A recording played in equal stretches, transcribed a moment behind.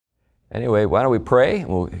Anyway, why don't we pray and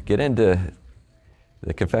we'll get into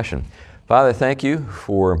the confession. Father, thank you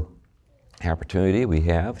for the opportunity we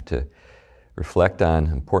have to reflect on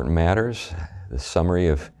important matters, the summary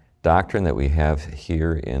of doctrine that we have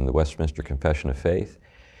here in the Westminster Confession of Faith.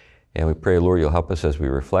 And we pray, Lord, you'll help us as we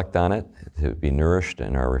reflect on it, to be nourished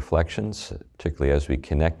in our reflections, particularly as we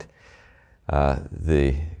connect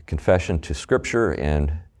the confession to Scripture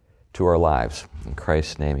and to our lives. In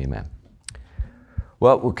Christ's name, amen.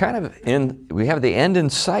 Well, we have the end in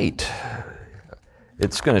sight.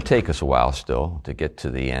 It's going to take us a while still to get to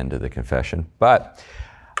the end of the confession, but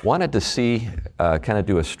wanted to see,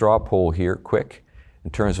 do a straw poll here quick in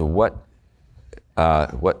terms of what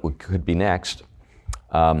could be next.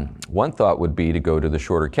 One thought would be to go to the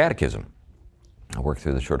shorter catechism. I'll work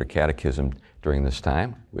through the shorter catechism during this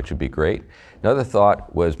time, which would be great. Another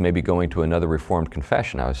thought was maybe going to another Reformed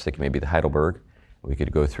confession. I was thinking maybe the Heidelberg. We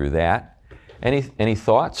could go through that. Any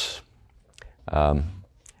thoughts?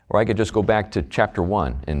 Or I could just go back to chapter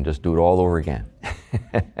 1 and just do it all over again.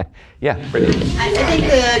 Yeah, Brittany. I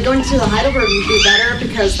think going to the Heidelberg would be better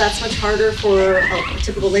because that's much harder for a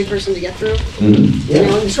typical layperson to get through. Mm-hmm. Yeah.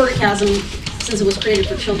 In the shorter chasm, since it was created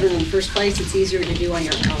for children in the first place, it's easier to do on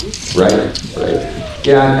your own. Right.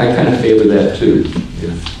 Yeah, I kind of favor that too.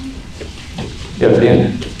 Yeah,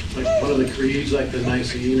 Dan. Like one of the creeds, like the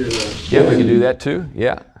Nicene or the... Yeah, we could do that too.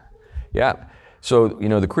 Yeah. So,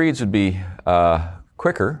 the creeds would be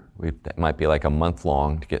quicker. It might be like a month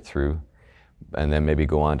long to get through, and then maybe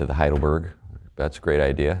go on to the Heidelberg. That's a great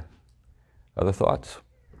idea. Other thoughts?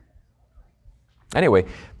 Anyway,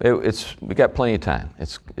 we got plenty of time.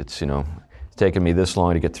 It's taken me this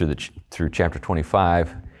long to get through chapter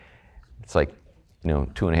 25. It's like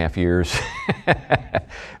 2.5 years.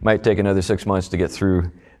 Might take another 6 months to get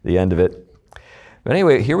through the end of it. But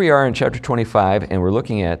anyway, here we are in chapter 25, and we're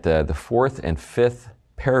looking at the 4th and 5th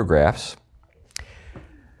paragraphs.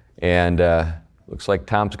 And looks like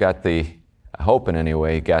Tom's got I'm hoping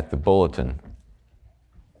anyway, got the bulletin.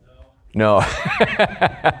 No.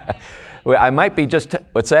 Well, I might be just,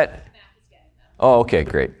 what's that? Oh, okay,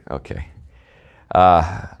 great, okay.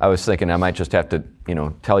 I was thinking I might just have to,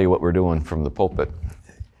 tell you what we're doing from the pulpit.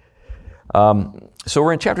 So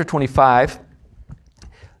we're in chapter 25.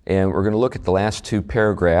 And we're going to look at the last 2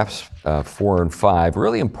 paragraphs, 4 and 5,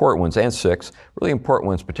 really important ones, and 6, really important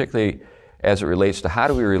ones, particularly as it relates to how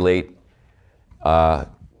do we relate,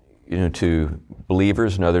 to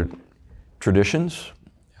believers and other traditions.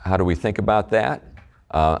 How do we think about that?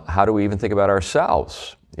 How do we even think about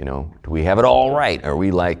ourselves? Do we have it all right? Are we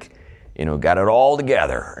got it all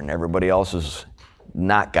together, and everybody else has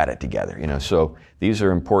not got it together? So these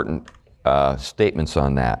are important statements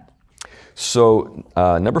on that. So,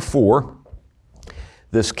 number 4,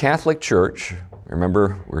 this Catholic Church,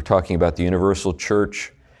 remember we're talking about the universal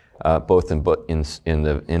church, both in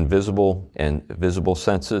the invisible and visible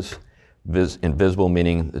senses. Invisible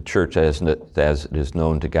meaning the church as it is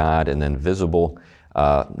known to God, and then visible,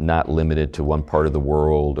 not limited to one part of the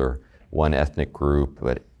world or one ethnic group,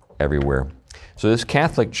 but everywhere. So this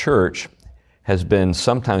Catholic Church has been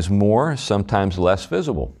sometimes more, sometimes less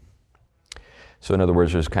visible. So in other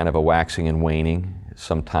words, there's kind of a waxing and waning.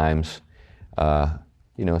 Sometimes,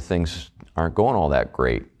 things aren't going all that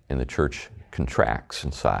great, and the church contracts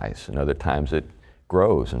in size, and other times it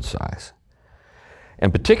grows in size.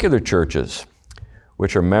 And particular churches,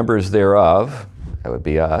 which are members thereof, that would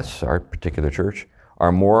be us, our particular church,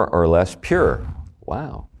 are more or less pure.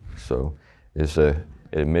 Wow. So there's an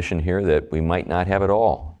admission here that we might not have it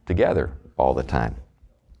all together all the time.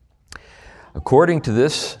 According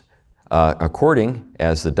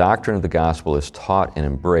as the doctrine of the gospel is taught and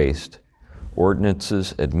embraced,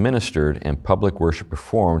 ordinances administered and public worship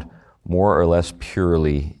performed more or less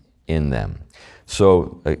purely in them.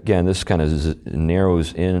 So again, this kind of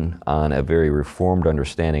narrows in on a very Reformed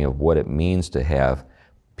understanding of what it means to have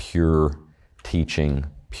pure teaching,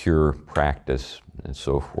 pure practice, and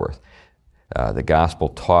so forth. The gospel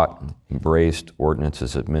taught, embraced,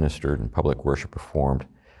 ordinances administered, and public worship performed,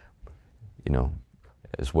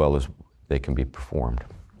 as well as they can be performed.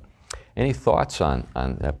 Any thoughts on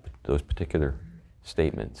those particular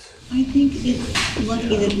statements? I think it's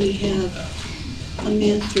lucky that we have a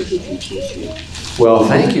master who can teach you. Well,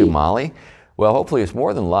 thank you, Molly. Well, hopefully it's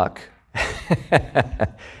more than luck.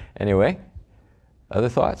 Anyway, other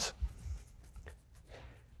thoughts?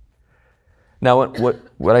 Now,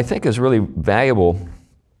 what I think is really valuable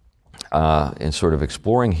in sort of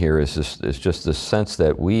exploring here is just this sense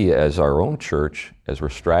that we, as our own church, as we're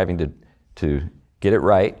striving to get it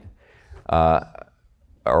right,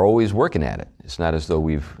 are always working at it. It's not as though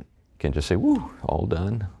we can just say, "Woo, all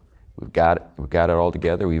done." we've got it all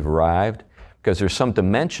together, we've arrived, because there's some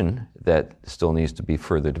dimension that still needs to be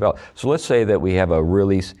further developed. So let's say that we have a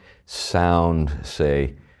really sound,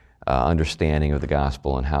 say, understanding of the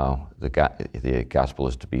gospel and how the gospel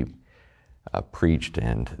is to be preached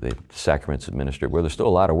and the sacraments administered. Well, there's still a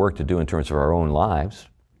lot of work to do in terms of our own lives,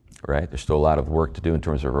 right? There's still a lot of work to do in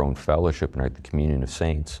terms of our own fellowship and the communion of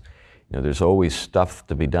saints. There's always stuff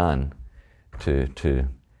to be done to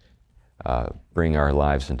bring our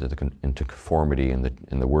lives into conformity and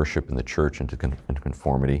the worship in the church into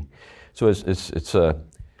conformity. So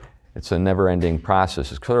it's a never-ending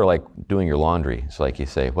process. It's sort of like doing your laundry. It's like you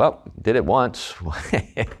say, well, did it once. What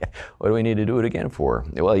do we need to do it again for?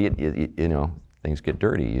 Well, you know, things get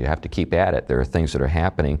dirty. You have to keep at it. There are things that are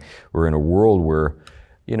happening. We're in a world where,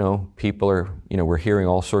 people are, we're hearing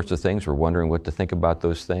all sorts of things. We're wondering what to think about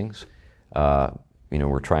those things.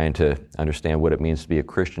 We're trying to understand what it means to be a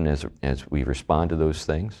Christian as we respond to those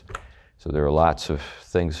things. So there are lots of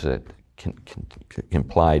things that can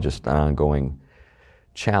imply just an ongoing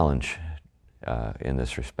challenge in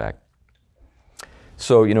this respect.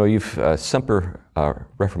 So, you've semper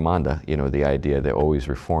reformanda, the idea that always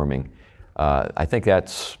reforming. I think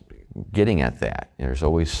that's getting at that. There's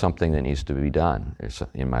always something that needs to be done. There's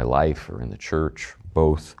in my life or in the church,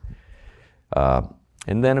 both.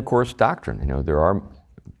 And then, of course, doctrine. There are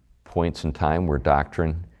points in time where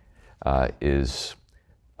doctrine is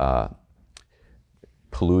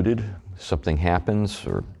polluted, something happens,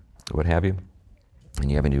 or what have you, and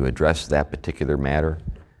you having to address that particular matter.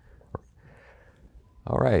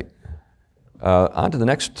 All right. On to the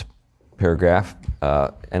next paragraph,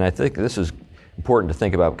 and I think this is important to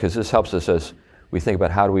think about because this helps us as we think about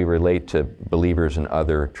how do we relate to believers in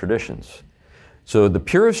other traditions. So the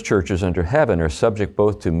purest churches under heaven are subject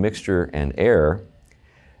both to mixture and error,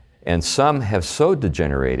 and some have so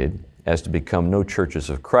degenerated as to become no churches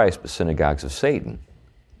of Christ, but synagogues of Satan.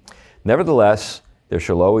 Nevertheless, there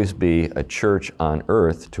shall always be a church on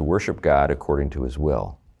earth to worship God according to His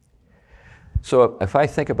will. So if I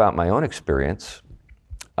think about my own experience,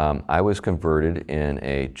 I was converted in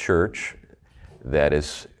a church that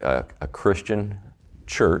is a Christian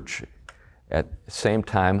church. At the same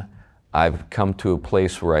time, I've come to a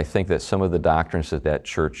place where I think that some of the doctrines that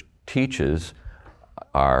church teaches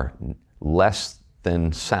are less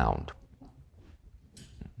than sound.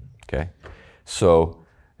 Okay? So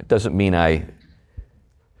it doesn't mean I,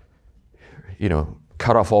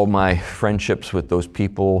 cut off all my friendships with those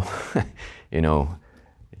people,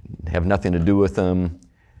 have nothing to do with them.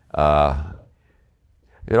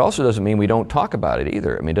 It also doesn't mean we don't talk about it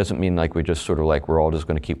either. It doesn't mean like we just sort of like we're all just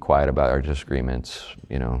going to keep quiet about our disagreements,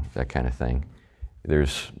 that kind of thing.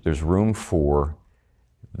 There's room for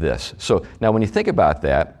this. So now when you think about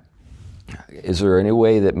that, is there any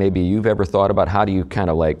way that maybe you've ever thought about how do you kind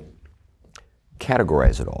of like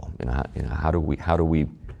categorize it all? How do we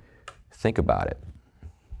think about it?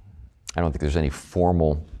 I don't think there's any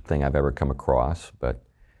formal thing I've ever come across, but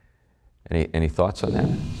any thoughts on that?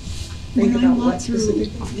 Think When I about walked what through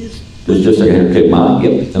specific. this, Just a second. Okay, Mom.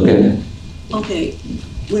 Yep. Okay. okay,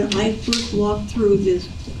 when I first walked through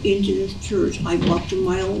into this church, I walked a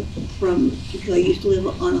mile because I used to live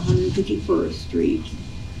on 151st Street.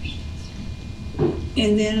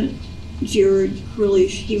 And then Jared Curlish,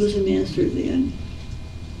 he was a minister then,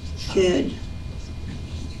 said,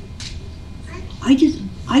 I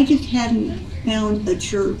just hadn't found a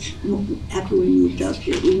church after we moved up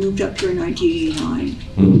here. We moved up here in 1989.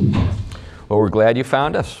 Mm-hmm. Well, we're glad you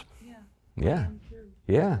found us. Yeah.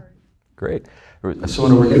 Great.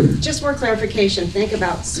 Someone over here. Just more clarification, think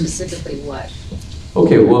about specifically what.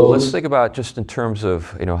 Okay, well, let's think about just in terms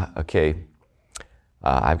of,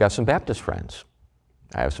 I've got some Baptist friends.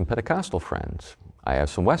 I have some Pentecostal friends. I have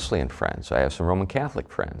some Wesleyan friends. I have some Roman Catholic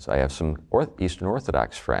friends. I have some Eastern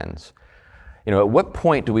Orthodox friends. At what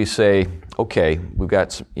point do we say, okay, we've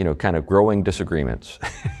got some, kind of growing disagreements.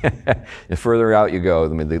 The further out you go,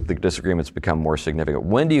 the disagreements become more significant.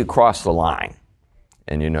 When do you cross the line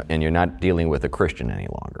and you're not dealing with a Christian any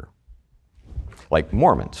longer? Like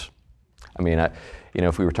Mormons.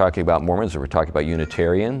 If we were talking about Mormons, or we're talking about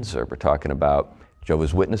Unitarians, or we're talking about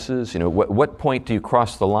Jehovah's Witnesses, what point do you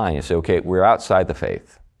cross the line? You say, okay, we're outside the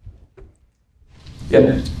faith.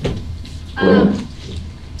 Yeah.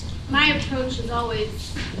 My approach is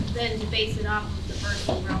always then to base it off of the verse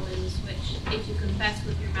in Romans, which if you confess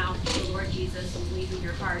with your mouth the Lord Jesus and believe in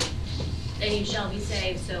your heart, then you shall be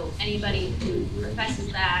saved. So anybody who professes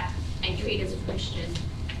that and treat as a Christian,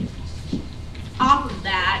 off of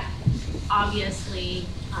that, obviously,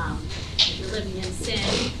 if you're living in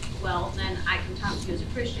sin, well, then I can talk to you as a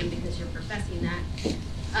Christian because you're professing that.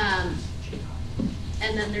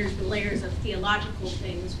 And then there's the layers of theological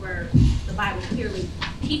things where the Bible clearly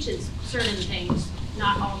teaches certain things.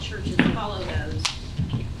 Not all churches follow those.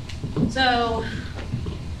 So,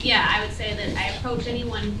 yeah, I would say that I approach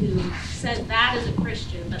anyone who says that as a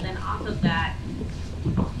Christian, but then off of that,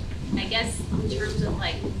 I guess in terms of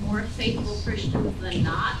like more faithful Christians than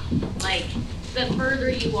not, like the further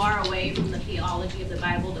you are away from the theology of the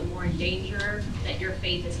Bible, the more in danger that your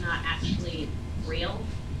faith is not actually real.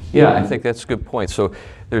 Yeah, I think that's a good point. So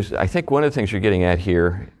I think one of the things you're getting at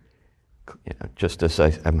here, just as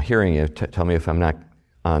I'm hearing you, tell me if I'm not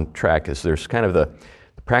on track, is there's kind of the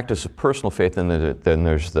practice of personal faith, and then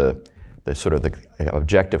there's the sort of the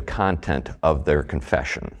objective content of their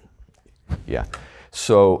confession. Yeah.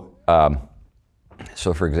 So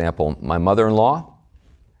for example, my mother-in-law,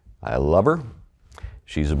 I love her.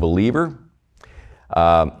 She's a believer.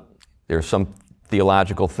 There's some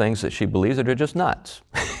theological things that she believes that are just nuts.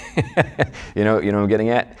 you know what I'm getting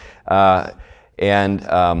at? Then,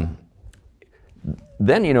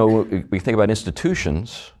 we think about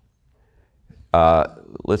institutions.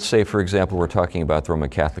 Let's say, for example, we're talking about the Roman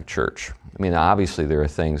Catholic Church. I mean, obviously there are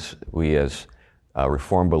things we as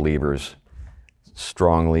Reformed believers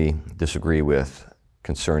strongly disagree with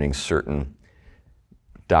concerning certain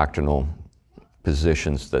doctrinal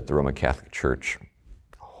positions that the Roman Catholic Church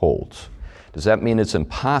holds. Does that mean it's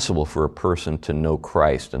impossible for a person to know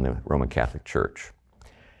Christ in the Roman Catholic Church?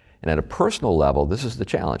 And at a personal level, this is the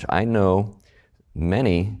challenge. I know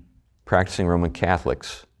many practicing Roman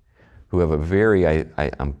Catholics who have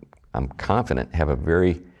I'm confident, have a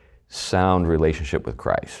very sound relationship with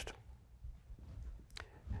Christ.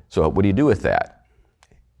 So what do you do with that?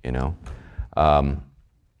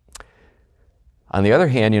 On the other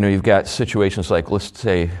hand, you've got situations like, let's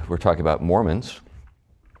say we're talking about Mormons.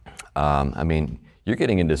 I mean, you're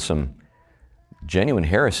getting into some genuine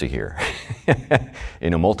heresy here.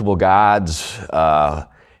 Multiple gods, an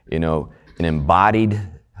embodied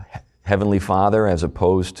Heavenly Father as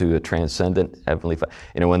opposed to a transcendent Heavenly Father.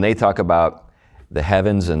 When they talk about the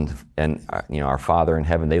heavens and our Father in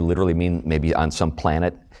heaven, they literally mean maybe on some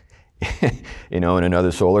planet, in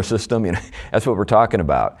another solar system. That's what we're talking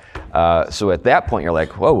about. So at that point, you're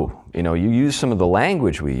like, whoa, you use some of the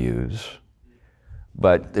language we use,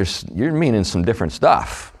 but you're meaning some different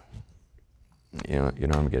stuff. You know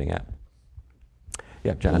what I'm getting at?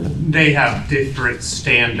 Yeah, Jonathan. They have different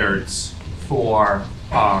standards for.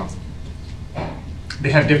 They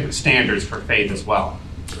have different standards for faith as well.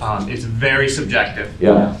 It's very subjective.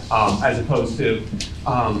 Yeah. As opposed to,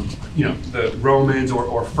 the Romans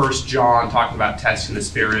or 1 John talking about testing the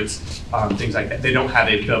spirits, things like that. They don't have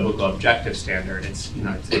a biblical objective standard.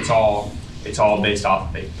 It's all based off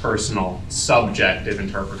of a personal, subjective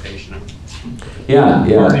interpretation of it. Yeah.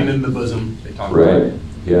 Burning in the bosom, they talk about. Right.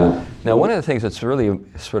 Yeah. Now, one of the things that's really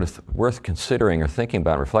sort of worth considering or thinking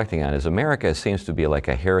about, reflecting on, is America seems to be like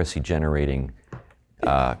a heresy-generating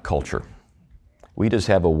culture. We just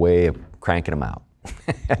have a way of cranking them out.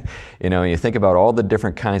 You think about all the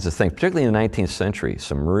different kinds of things, particularly in the 19th century,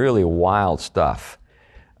 some really wild stuff.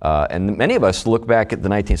 And many of us look back at the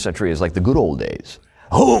 19th century as like the good old days.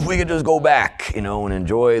 Oh, if we could just go back, and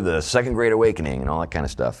enjoy the Second Great Awakening and all that kind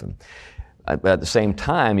of stuff. And at the same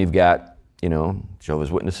time, you've got,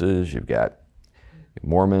 Jehovah's Witnesses, you've got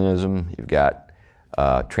Mormonism, you've got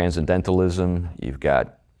Transcendentalism, you've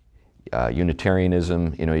got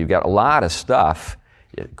Unitarianism, you've got a lot of stuff,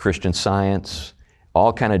 Christian Science,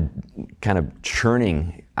 all kind of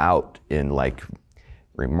churning out in like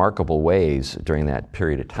remarkable ways during that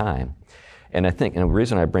period of time. And I think, and the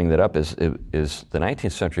reason I bring that up is the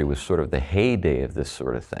 19th century was sort of the heyday of this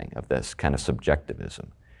sort of thing, of this kind of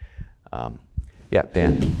subjectivism. Yeah,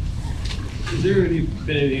 Dan. Has there been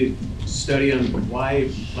any study on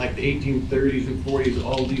why, like the 1830s and 40s,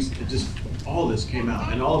 all this came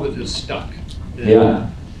out, and all of it has stuck? Yeah,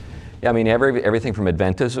 I mean, everything from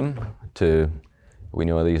Adventism to, we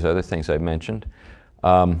know these other things I've mentioned.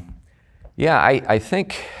 I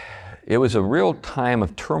think it was a real time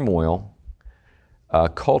of turmoil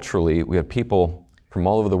culturally. We had people from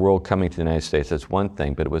all over the world coming to the United States. That's one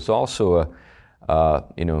thing, but it was also a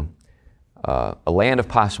land of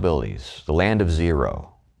possibilities, the land of zero.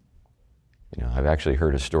 I've actually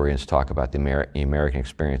heard historians talk about the American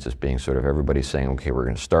experience as being sort of everybody saying, okay, we're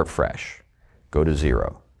going to start fresh, go to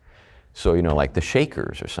zero. So, like the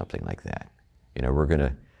Shakers or something like that. We're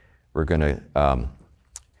going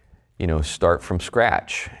to start from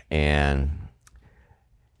scratch and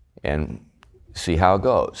see how it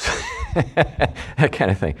goes. That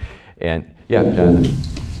kind of thing. And yeah, Jonathan.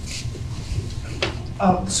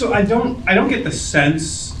 So I don't get the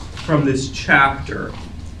sense from this chapter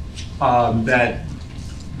that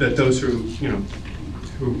that those who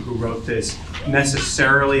who wrote this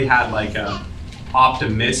necessarily had like a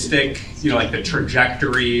optimistic, like the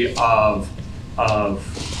trajectory of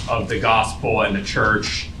the gospel and the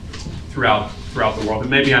church throughout the world. And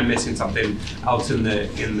maybe I'm missing something else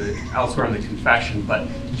elsewhere in the confession. But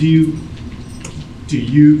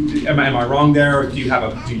am I wrong there, or do you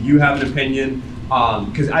have an opinion?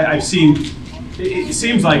 Because I've seen, it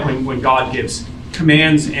seems like when God gives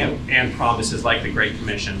commands and promises like the Great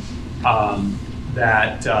Commission,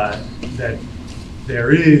 that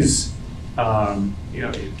there is,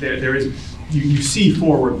 there is, you see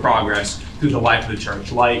forward progress through the life of the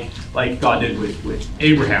church, like God did with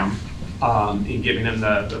Abraham, in giving him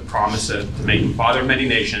the promise to make him father of many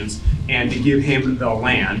nations and to give him the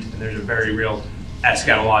land. And there's a very real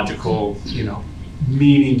eschatological,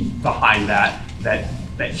 meaning behind that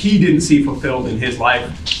he didn't see fulfilled in his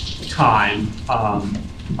lifetime,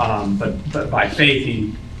 but by faith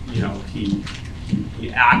he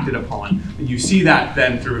acted upon. And you see that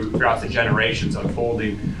then throughout the generations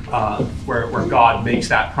unfolding, where God makes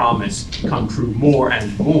that promise come true more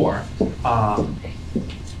and more.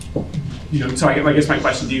 So I guess my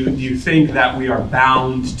question: do you think that we are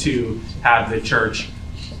bound to have the church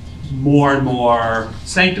more and more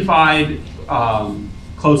sanctified,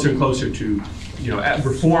 closer and closer to,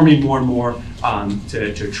 reforming more and more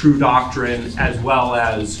to true doctrine, as well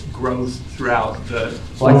as growth throughout the?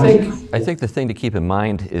 Well, I think the thing to keep in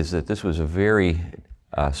mind is that this was a very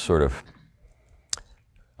sort of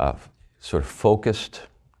focused.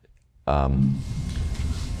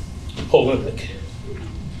 Polemic.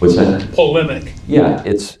 What's that? Polemic. Yeah,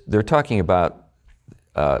 they're talking about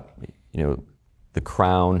the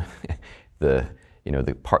crown, they're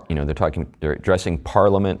addressing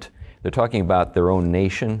Parliament. They're talking about their own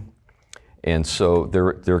nation, and so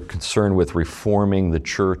they're concerned with reforming the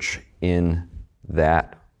church in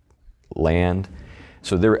that land.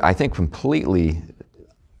 So they're, I think, completely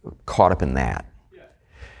caught up in that,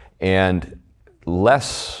 and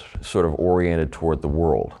less sort of oriented toward the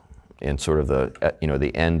world and sort of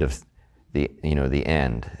the end of the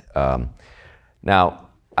end. Now,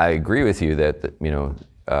 I agree with you that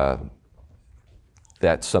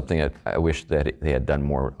that's something that I wish that they had done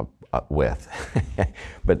more with,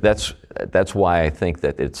 but that's why I think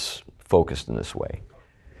that it's focused in this way.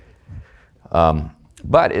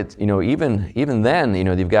 But it's even then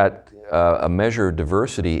you've got a measure of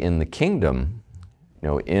diversity in the kingdom,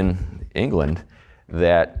 in England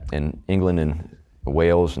and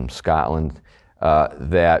Wales and Scotland,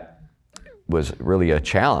 that was really a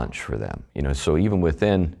challenge for them. So even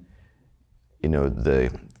within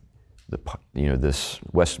this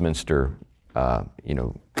Westminster,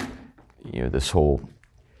 this whole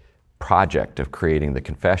project of creating the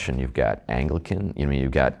confession, you've got Anglican,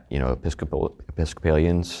 you've got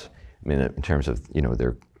Episcopalians. In terms of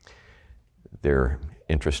their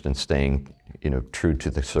interest in staying true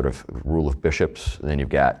to the sort of rule of bishops. And then you've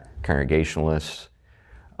got Congregationalists.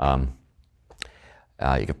 You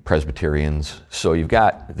get Presbyterians, so you've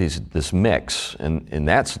got this mix, and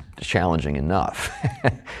that's challenging enough.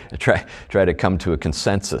 try to come to a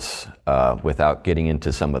consensus without getting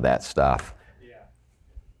into some of that stuff.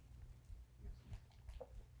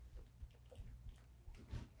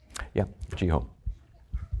 Yeah, Jiho.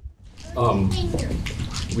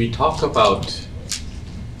 We talk about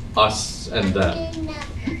us and them,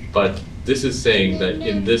 but this is saying that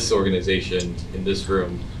in this organization, in this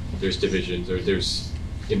room, there's divisions or there's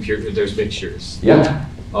mixtures. Yeah.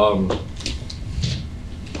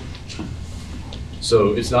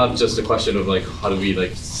 So it's not just a question of how do we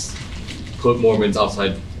put Mormons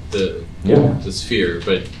outside the sphere,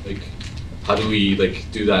 but how do we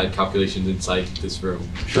do that calculations inside this room?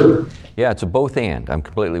 Sure. Yeah, it's a both and. I'm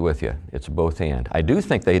completely with you. It's a both and. I do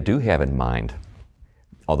think they do have in mind,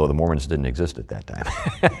 although the Mormons didn't exist at that time.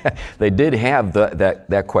 They did have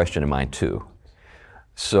that question in mind too.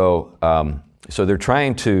 So they're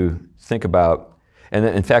trying to think about, and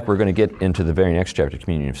in fact, we're going to get into the very next chapter,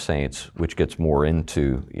 Communion of Saints, which gets more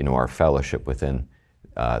into our fellowship within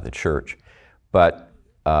the church. But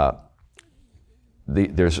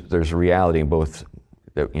there's a reality in both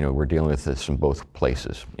that we're dealing with this in both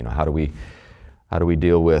places. How do we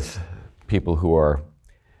deal with people who are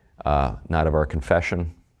not of our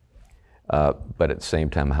confession, but at the same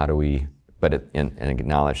time, how do we and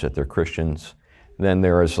acknowledge that they're Christians? Then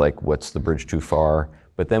there is what's the bridge too far?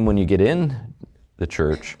 But then when you get in the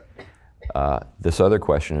church, this other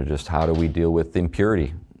question is just how do we deal with the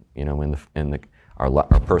impurity, in our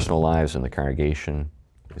personal lives, in the congregation,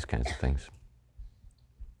 these kinds of things.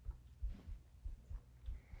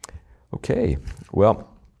 Okay, well,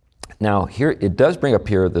 Now, here it does bring up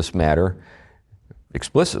here this matter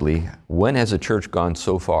explicitly. When has the church gone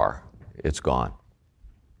so far? It's gone.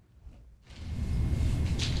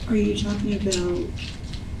 Are you talking about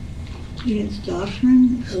in its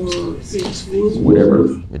doctrine or its rules?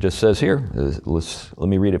 Whatever. It just says here, let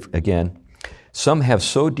me read it again. Some have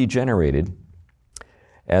so degenerated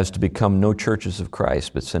as to become no churches of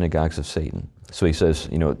Christ, but synagogues of Satan. So he says,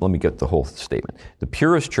 let me get the whole statement. The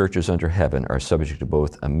purest churches under heaven are subject to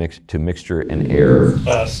both to mixture and error.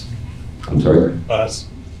 Us. I'm sorry? Us.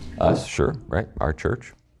 Us, sure, right? Our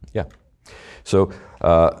church. Yeah. So,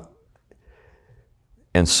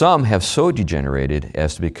 and some have so degenerated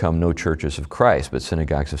as to become no churches of Christ, but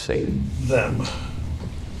synagogues of Satan. Them.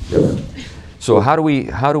 Yep. So how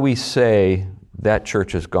do we say that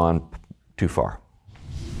church has gone too far?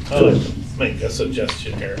 I'd like to make a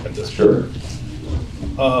suggestion here at this Sure.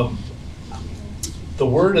 point. The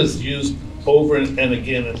word is used over and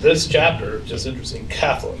again in this chapter, which is interesting,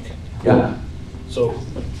 Catholic. Yeah. So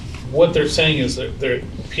what they're saying is that they're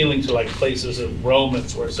appealing to like places in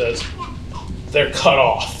Romans where it says they're cut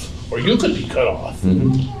off, or you could be cut off.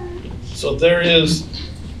 Mm-hmm. So there is,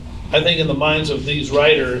 I think in the minds of these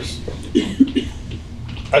writers,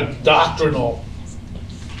 a doctrinal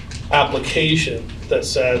application that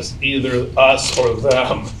says either us or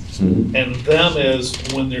them. Mm-hmm. And them is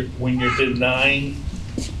when you're denying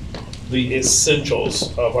the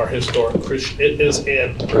essentials of our historic Christian. It is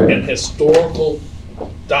an historical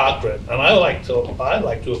doctrine, and I like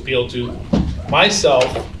to appeal to myself,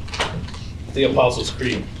 the Apostles'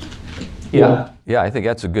 Creed. Yeah. I think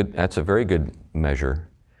that's a very good measure.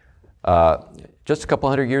 Just a couple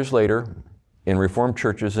hundred years later, in Reformed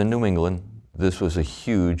churches in New England, this was a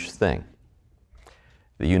huge thing.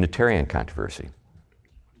 The Unitarian controversy.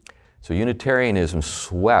 So Unitarianism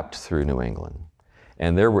swept through New England.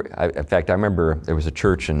 And in fact, I remember there was a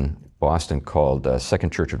church in Boston called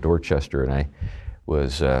Second Church of Dorchester, and I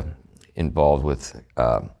was involved with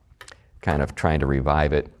kind of trying to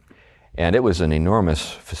revive it. And it was an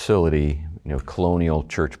enormous facility, colonial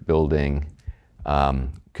church building,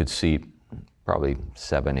 could seat probably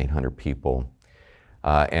 700-800 people.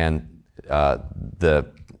 And the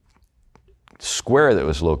square that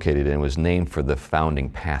was located in was named for the founding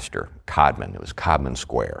pastor, Codman. It was Codman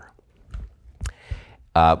Square.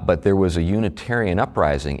 But there was a Unitarian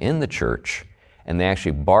uprising in the church, and they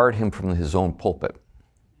actually barred him from his own pulpit.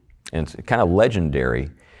 And it's kind of legendary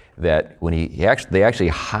that when they actually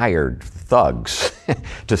hired thugs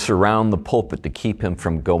to surround the pulpit to keep him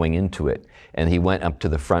from going into it. And he went up to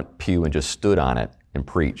the front pew and just stood on it and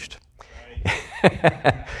preached.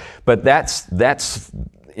 But that's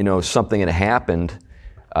something that happened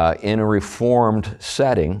in a Reformed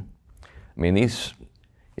setting. I mean, these,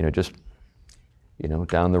 just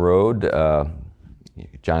down the road,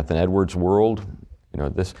 Jonathan Edwards' world,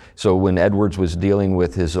 this. So when Edwards was dealing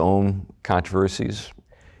with his own controversies,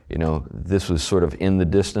 this was sort of in the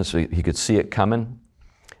distance, so he could see it coming,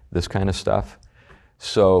 this kind of stuff.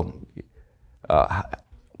 So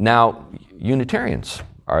now, Unitarians,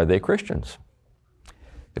 are they Christians?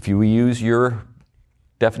 If you use your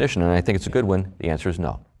definition, and I think it's a good one, the answer is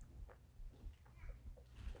no.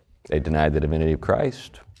 They deny the divinity of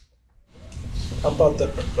Christ. How about the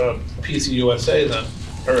PCUSA then,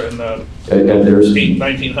 or in the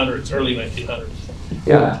 1900s, early 1900s?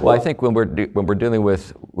 Yeah. Well, I think when we're dealing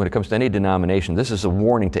with, when it comes to any denomination, this is a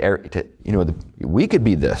warning to we could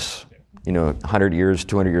be this, 100 years,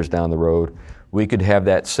 200 years down the road, we could have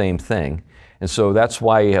that same thing. And so that's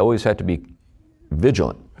why you always have to be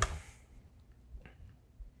vigilant.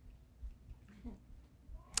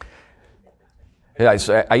 Yeah,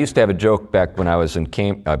 I used to have a joke back when I was in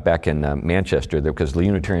back in Manchester, because the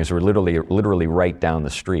Unitarians were literally right down the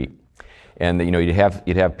street, and you'd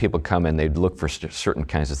have people come in, they'd look for certain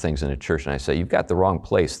kinds of things in a church, and I say, you've got the wrong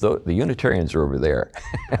place. The Unitarians are over there.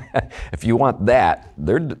 If you want that,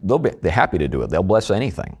 they're happy to do it. They'll bless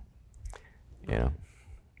anything.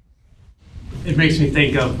 It makes me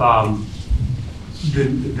think of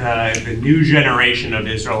the new generation of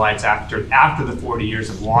Israelites after the 40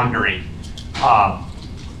 years of wandering.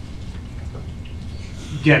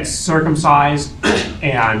 Gets circumcised,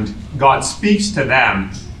 and God speaks to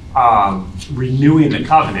them, renewing the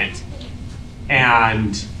covenant,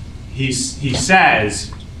 and he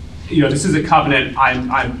says, this is a covenant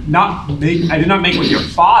I did not make with your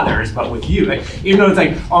fathers, but with you. Even though it's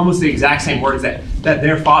like almost the exact same words that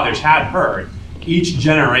their fathers had heard, each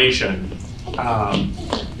generation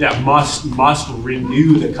must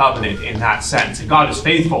renew the covenant in that sense. And God is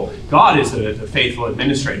faithful. God is the faithful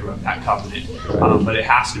administrator of that covenant, but it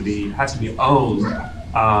has to be owned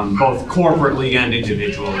both corporately and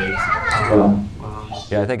individually.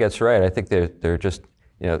 Yeah, I think that's right. I think they're just,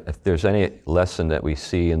 if there's any lesson that we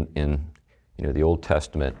see in the Old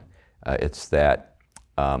Testament, it's that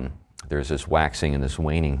there's this waxing and this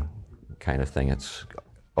waning kind of thing. It's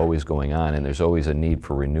always going on, and there's always a need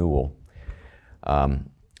for renewal. I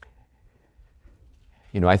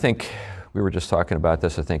think we were just talking about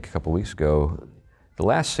this, I think, a couple weeks ago. The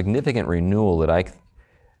last significant renewal that I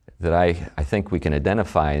think we can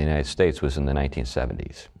identify in the United States was in the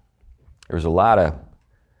 1970s. There was a lot of,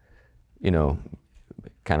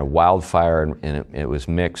 kind of wildfire, and it was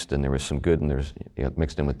mixed, and there was some good, and there's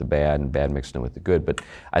mixed in with the bad, and bad mixed in with the good. But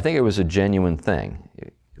I think it was a genuine thing,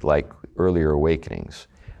 like earlier awakenings.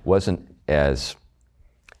 It wasn't as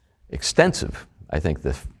extensive. I think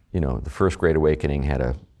the first Great Awakening had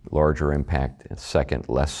a larger impact, and second,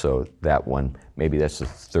 less so. That one, maybe that's the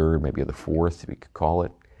third, maybe the fourth, we could call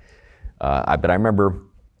it. But I remember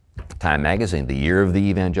Time Magazine, the year of the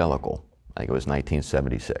evangelical, I think it was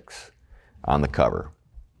 1976, on the cover,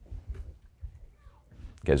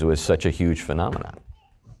 because it was such a huge phenomenon.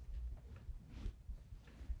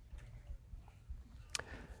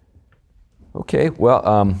 Okay,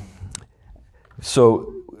 well,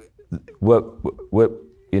 so what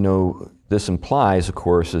this implies, of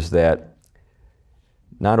course, is that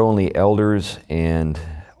not only elders and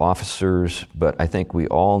officers, but I think we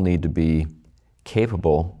all need to be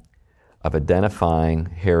capable of identifying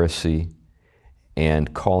heresy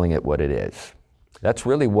and calling it what it is. That's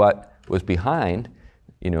really what was behind,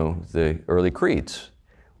 the early creeds.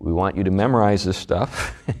 We want you to memorize this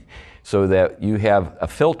stuff so that you have a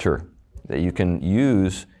filter that you can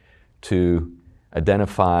use to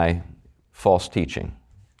identify false teaching.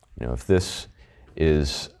 If this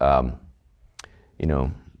is,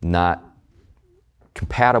 not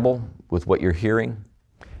compatible with what you're hearing,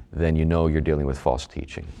 then you're dealing with false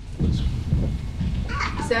teaching. Is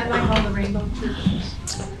that like all the rainbow churches?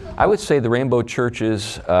 I would say the rainbow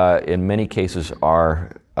churches, in many cases,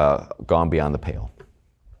 are gone beyond the pale.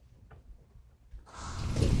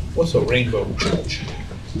 What's a rainbow church?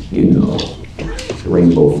 The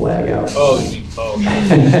rainbow flag out.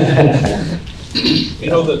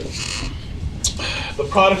 The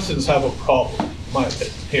Protestants have a problem.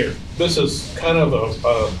 Here, this is kind of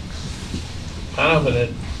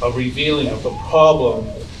a revealing of the problem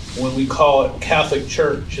when we call it Catholic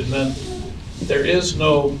Church, and then there is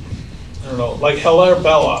no, like Hilaire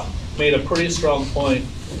Belloc made a pretty strong point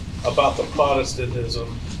about the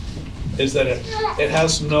Protestantism, is that it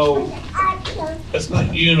has no, it's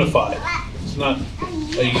not unified. It's not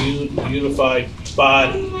a unified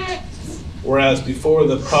body. Whereas before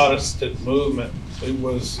the Protestant movement, there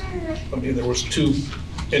was two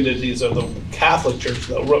entities of the Catholic Church,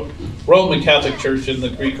 the Roman Catholic Church and the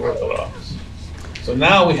Greek Orthodox. So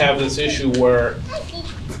now we have this issue where,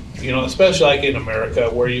 especially like in America,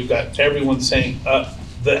 where you've got everyone saying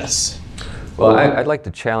this. Well, I'd like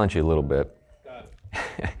to challenge you a little bit.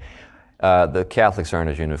 The Catholics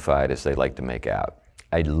aren't as unified as they like to make out.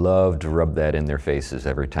 I'd love to rub that in their faces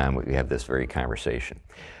every time we have this very conversation.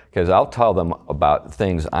 Because I'll tell them about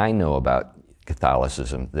things I know about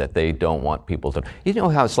Catholicism that they don't want people to. You know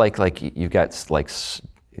how it's like you've got like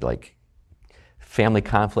family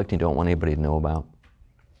conflict you don't want anybody to know about?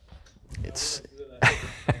 It's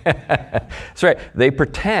that's right. They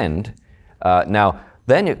pretend. Now,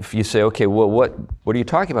 then if you say, okay, well, what are you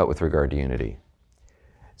talking about with regard to unity?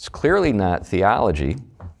 It's clearly not theology.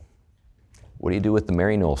 What do you do with the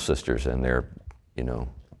Maryknoll sisters and their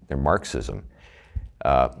Marxism?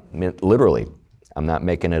 Literally, I'm not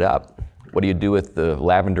making it up. What do you do with the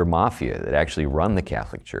Lavender Mafia that actually run the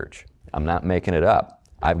Catholic Church? I'm not making it up.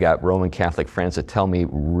 I've got Roman Catholic friends that tell me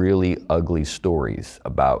really ugly stories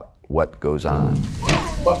about what goes on.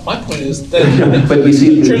 But my point is that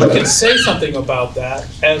the church can say something about that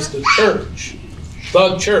as the church,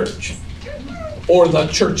 or the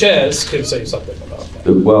churches can say something about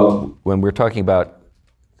that. Well, when we're talking about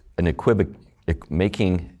an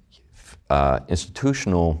making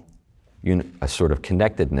institutional a sort of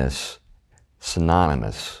connectedness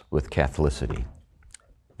synonymous with Catholicity,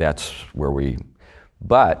 that's where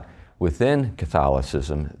but within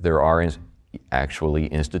Catholicism, there are actually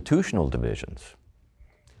institutional divisions.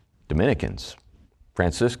 Dominicans,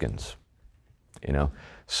 Franciscans,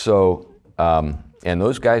 So, and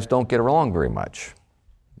those guys don't get along very much.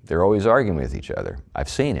 They're always arguing with each other. I've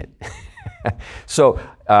seen it. So,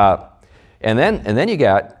 and then you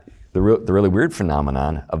got the really weird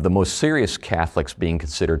phenomenon of the most serious Catholics being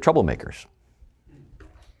considered troublemakers.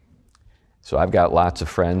 So I've got lots of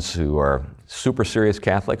friends who are super serious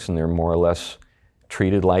Catholics, and they're more or less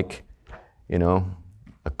treated like,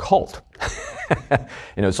 a cult.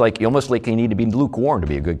 It's like almost like you need to be lukewarm to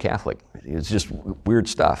be a good Catholic. It's just weird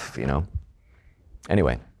stuff,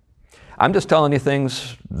 Anyway, I'm just telling you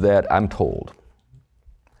things that I'm told.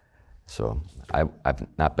 So I've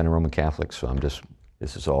not been a Roman Catholic, so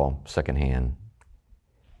this is all secondhand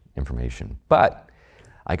information. But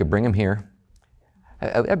I could bring him here.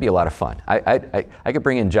 That'd be a lot of fun. I could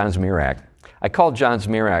bring in John Zmirak. I call John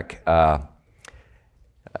Zmirak,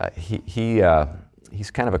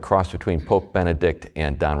 he's kind of a cross between Pope Benedict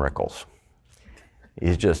and Don Rickles.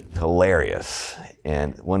 He's just hilarious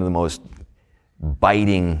and one of the most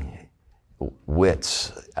biting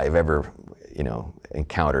wits I've ever,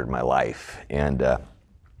 encountered in my life. And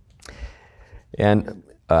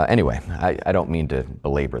anyway, I don't mean to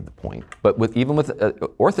belabor the point, but even with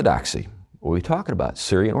Orthodoxy, what are we talking about?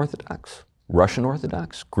 Syrian Orthodox, Russian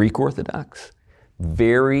Orthodox, Greek Orthodox,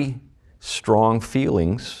 very strong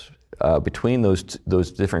feelings between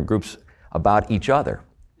those different groups about each other.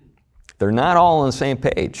 They're not all on the same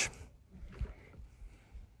page.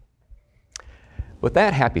 With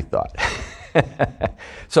that happy thought.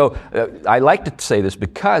 So I like to say this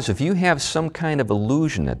because if you have some kind of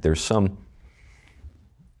illusion that there's some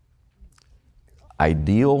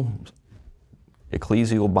ideal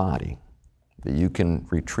ecclesial body that you can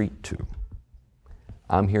retreat to,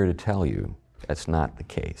 I'm here to tell you that's not the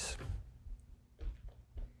case.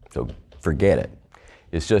 So forget it.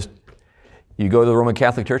 It's just, you go to the Roman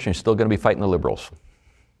Catholic Church and you're still going to be fighting the liberals.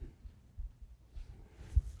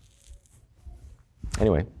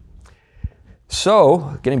 Anyway,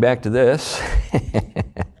 so getting back to this,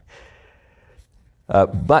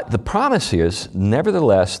 but the promise is,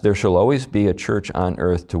 nevertheless, there shall always be a church on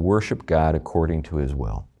earth to worship God according to His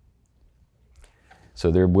will.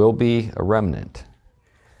 So there will be a remnant.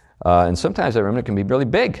 And sometimes that remnant can be really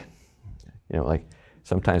big. Like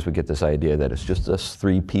sometimes we get this idea that it's just us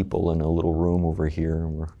 3 people in a little room over here,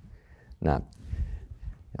 and we're not,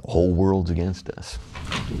 the whole world's against us.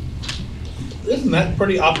 Isn't that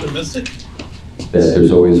pretty optimistic? That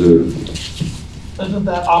there's always Isn't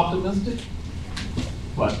that optimistic?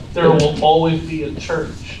 What? There will always be a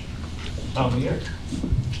church on the earth.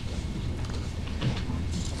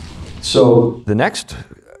 So the next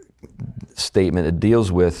statement, it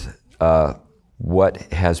deals with what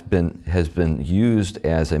has been used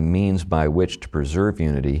as a means by which to preserve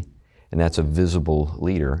unity, and that's a visible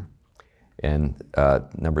leader. And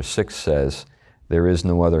number 6 says, there is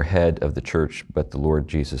no other head of the church but the Lord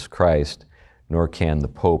Jesus Christ, nor can the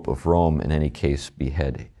Pope of Rome in any case be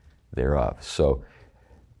head thereof. So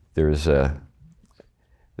there's a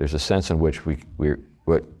sense in which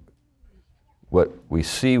what we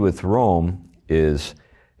see with Rome is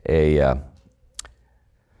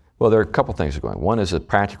well, there are a couple things going on. One is a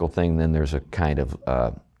practical thing, then there's a kind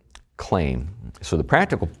of claim. So the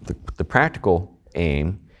practical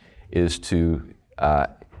aim is to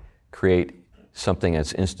create something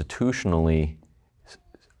that's institutionally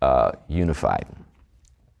unified.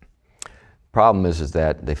 Problem is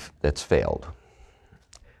that that's failed.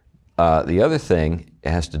 The other thing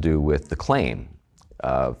has to do with the claim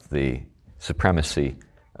of the supremacy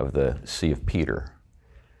of the See of Peter.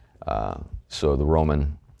 So the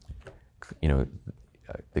Roman,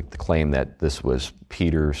 the claim that this was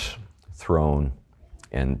Peter's throne,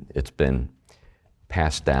 and it's been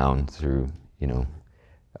passed down through,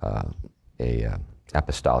 a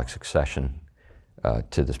apostolic succession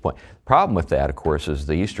to this point. The problem with that, of course, is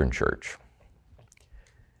the Eastern Church.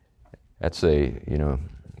 That's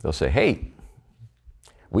they'll say, hey,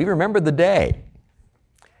 we remember the day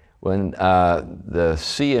when the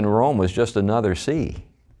see in Rome was just another see.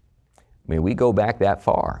 I mean, we go back that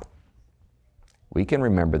far. We can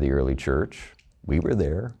remember the early church. We were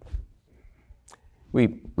there.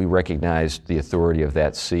 We recognized the authority of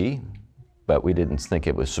that see, but we didn't think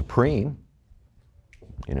it was supreme.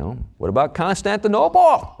 What about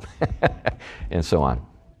Constantinople? And so on.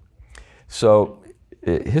 So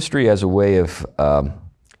history has a way of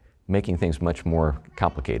making things much more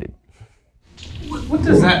complicated. What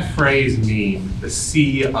does that phrase mean, the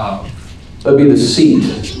see of? That'd be the seat,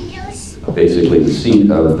 basically the seat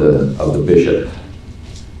of the bishop.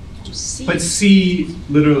 But see,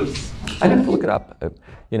 literally. I'd have to look it up.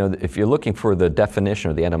 If you're looking for the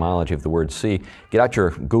definition or the etymology of the word see, get out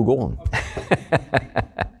your Google.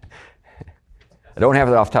 I don't have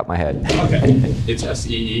it off the top of my head. Okay. It's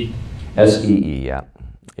S-E-E? S-E-E, yeah.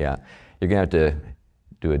 Yeah. You're going to have to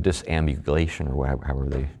do a disambulation or however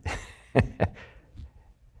they...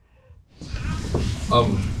 I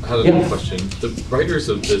have a question. The writers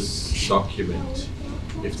of this document,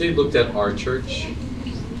 if they looked at our church,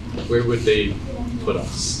 where would they put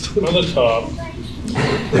us? On the top.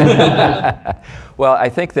 Well, I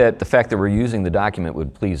think that the fact that we're using the document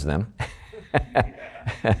would please them.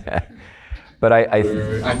 But or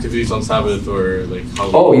activities on Sabbath, or like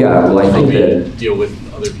how Oh, yeah, well, I how think we that- deal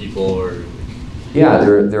with other people, or yeah,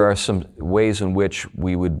 there are some ways in which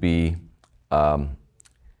we would be, I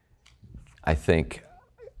think,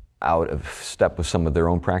 out of step with some of their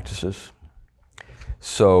own practices.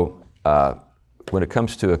 So when it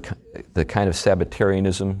comes to the kind of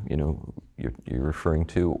Sabbatarianism, you're referring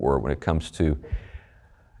to, or when it comes to,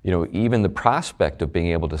 even the prospect of being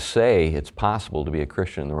able to say it's possible to be a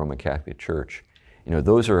Christian in the Roman Catholic Church,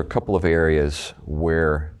 those are a couple of areas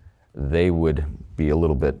where they would be a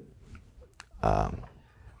little bit,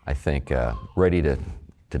 I think, ready to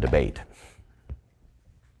debate.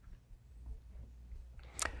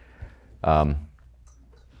 Other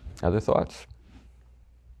thoughts?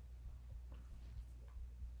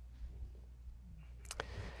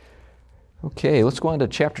 Okay, let's go on to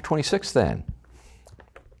chapter 26 then.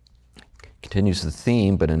 Continues the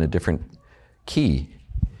theme, but in a different key.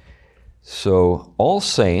 So, all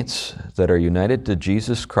saints that are united to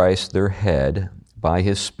Jesus Christ, their head, by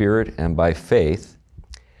His Spirit and by faith,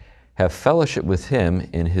 have fellowship with Him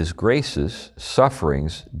in His graces,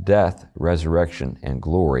 sufferings, death, resurrection, and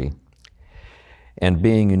glory. And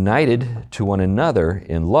being united to one another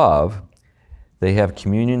in love, they have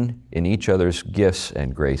communion in each other's gifts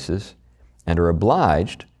and graces, and are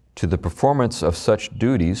obliged to the performance of such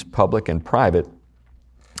duties, public and private,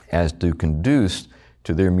 as do conduce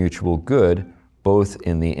to their mutual good, both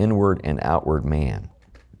in the inward and outward man.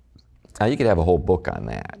 Now, you could have a whole book on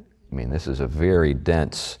that. I mean, this is a very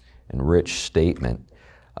dense and rich statement.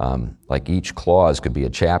 Like each clause could be a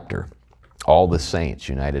chapter. All the saints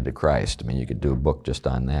united to Christ. I mean, you could do a book just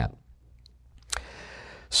on that.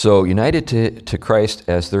 So, united to Christ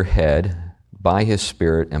as their head, by His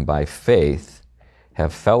Spirit and by faith,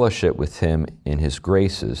 have fellowship with Him in His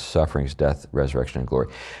graces, sufferings, death, resurrection, and glory.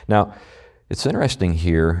 Now, it's interesting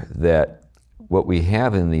here that what we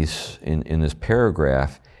have in this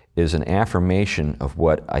paragraph is an affirmation of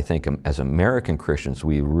what I think as American Christians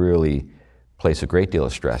we really place a great deal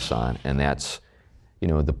of stress on, and that's,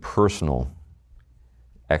 the personal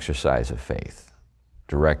exercise of faith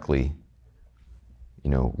directly,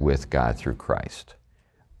 with God through Christ.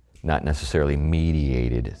 Not necessarily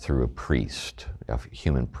mediated through a priest, a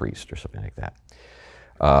human priest or something like that.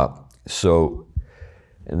 So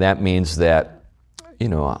that means that,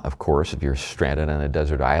 of course, if you're stranded on a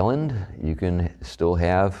desert island, you can still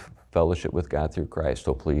have fellowship with God through Christ.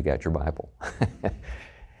 Hopefully you got your Bible.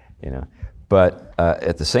 But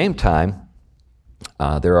at the same time,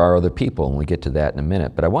 there are other people, and we get to that in a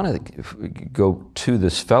minute. But I want to go to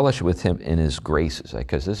this fellowship with Him in His graces,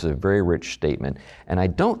 because this is a very rich statement, and I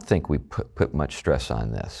don't think we put much stress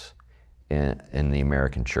on this in the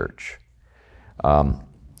American church.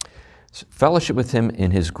 Fellowship with Him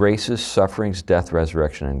in His graces, sufferings, death,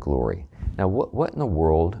 resurrection, and glory. Now, what in the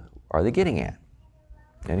world are they getting at?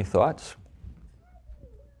 Any thoughts?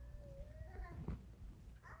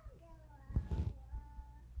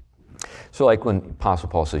 So like when Apostle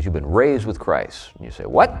Paul says, you've been raised with Christ, and you say,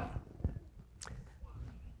 what?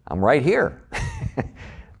 I'm right here.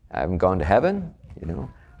 I haven't gone to heaven,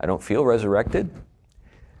 I don't feel resurrected.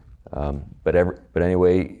 But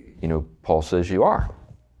anyway, Paul says you are.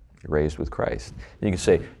 You're raised with Christ. And you can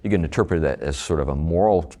say, you can interpret that as sort of a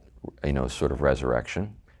moral, sort of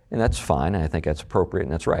resurrection. And that's fine, and I think that's appropriate,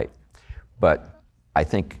 and that's right. But I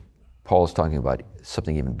think Paul is talking about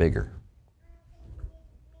something even bigger.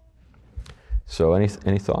 So any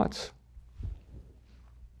thoughts?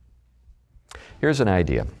 Here's an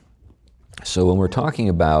idea. So when we're talking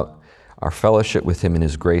about our fellowship with Him in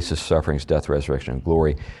His graces, sufferings, death, resurrection, and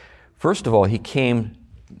glory, first of all, He came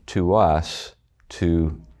to us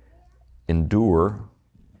to endure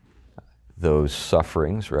those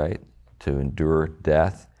sufferings, right? To endure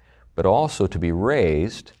death, but also to be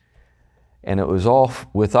raised, and it was all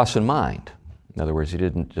with us in mind. In other words, He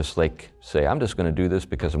didn't just say, I'm just going to do this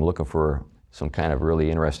because I'm looking for some kind of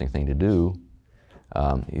really interesting thing to do.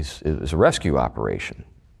 It was a rescue operation.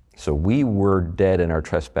 So we were dead in our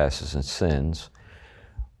trespasses and sins,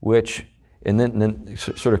 and then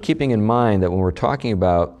sort of keeping in mind that when we're talking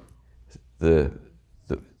about the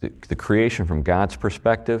creation from God's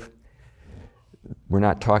perspective, we're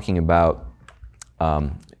not talking about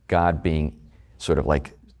God being sort of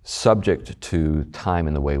like subject to time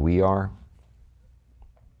in the way we are.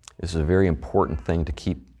 This is a very important thing to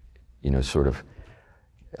keep sort of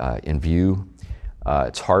in view.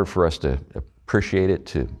 It's hard for us to appreciate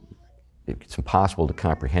it, it's impossible to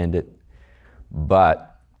comprehend it,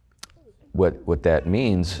 but what that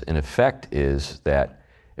means, in effect, is that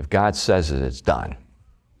if God says it, it's done.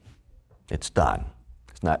 It's done.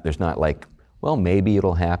 There's not like, well, maybe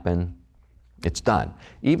it'll happen. It's done.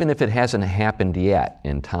 Even if it hasn't happened yet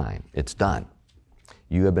in time, it's done.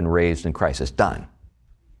 You have been raised in Christ. It's done.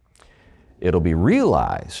 It'll be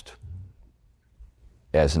realized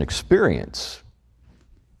as an experience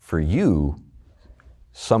for you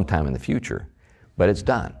sometime in the future, but it's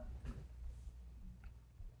done.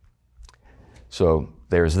 So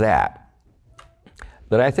there's that.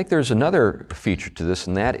 But I think there's another feature to this,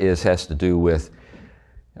 and that has to do with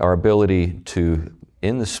our ability to,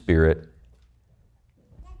 in the Spirit,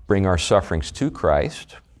 bring our sufferings to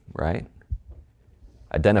Christ, right?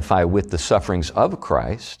 Identify with the sufferings of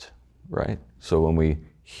Christ, right? So when we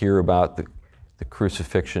hear about the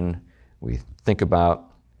crucifixion, we think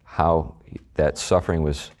about how that suffering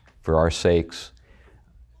was for our sakes.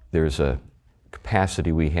 There's a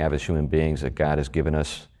capacity we have as human beings that God has given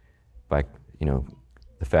us by,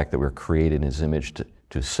 the fact that we're created in His image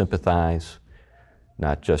to sympathize,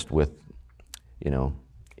 not just with,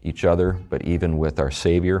 each other, but even with our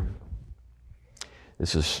Savior.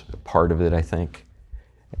 This is a part of it, I think.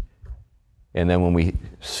 And then when we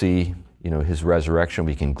see, His resurrection,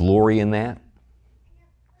 we can glory in that.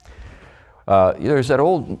 There's that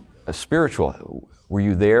old spiritual, were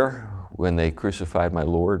you there when they crucified my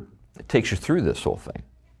Lord? It takes you through this whole thing.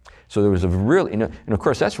 So there was a really, and of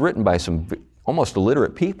course that's written by some almost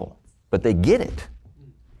illiterate people, but they get it.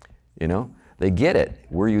 They get it.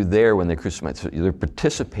 Were you there when they crucified? So they're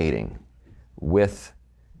participating with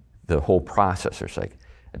the whole process. It's like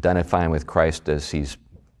identifying with Christ as He's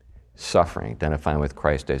suffering, identifying with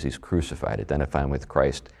Christ as He's crucified, identifying with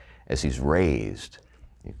Christ as He's raised,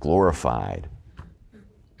 glorified.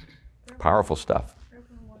 Powerful stuff.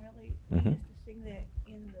 Mm-hmm. Sing that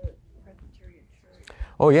in the Presbyterian Church.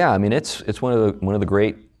 Oh yeah, I mean it's one of the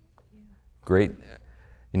great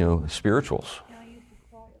spirituals.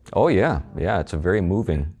 Oh yeah, it's a very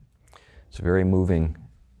moving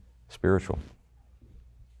spiritual.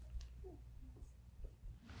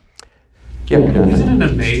 Yeah. Isn't it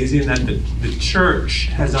amazing that the church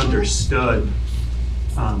has understood,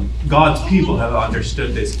 God's people have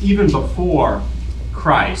understood this even before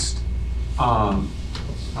Christ,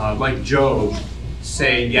 like Job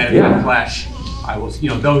saying, yet in my flesh I will,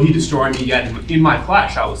 though He destroy me, yet in my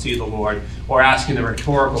flesh I will see the Lord, or asking the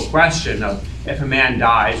rhetorical question of, if a man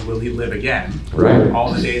dies, will he live again? Right.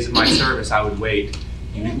 All the days of my service I would wait.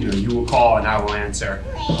 You will call and I will answer.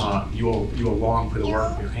 You will long for the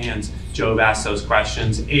work of your hands. Job asked those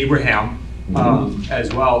questions. Abraham,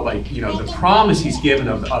 as well, the promise he's given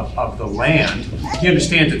of the land, he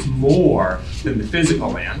understands it's more than the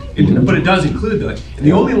physical land, but it does include the land. And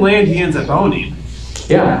the only land he ends up owning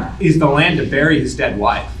is the land to bury his dead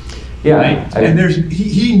wife. Yeah. Right? And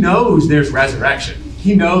he knows there's resurrection.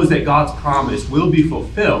 He knows that God's promise will be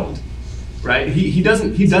fulfilled. Right? He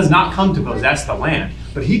does not come to possess the land,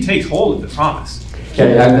 but he takes hold of the promise.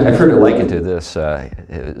 Yeah, I've heard it likened to this.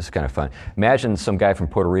 It's kind of fun. Imagine some guy from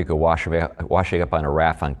Puerto Rico washing up on a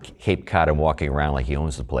raft on Cape Cod and walking around like he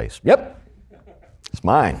owns the place. Yep, it's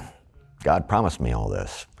mine. God promised me all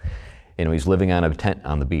this. He's living on a tent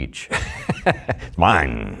on the beach. It's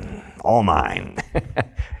mine, all mine.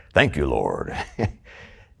 Thank you, Lord.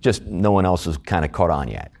 Just no one else has kind of caught on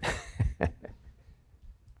yet.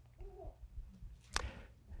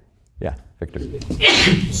 Yeah, Victor.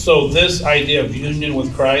 So this idea of union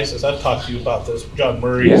with Christ, as I've talked to you about this, John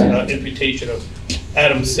Murray's Imputation of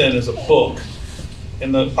Adam's Sin is a book.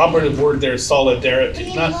 And the operative word there is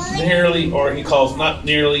solidarity. Not merely, or he calls not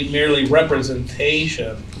merely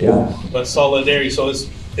representation, but solidarity. So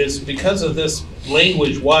it's because of this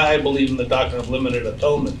language why I believe in the doctrine of limited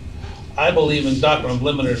atonement. I believe in doctrine of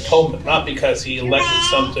limited atonement, not because he elected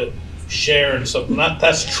some to share and something.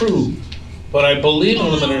 That's true. But I believe in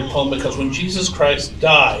limited atonement because when Jesus Christ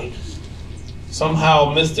died,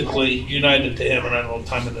 somehow mystically united to him, and I don't know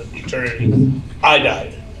time in eternity, I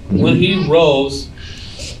died. When he rose,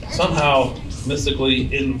 somehow mystically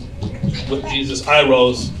with Jesus, I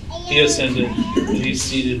rose, he ascended, and he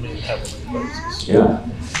seated me in heavenly places.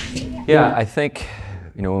 Yeah, I think,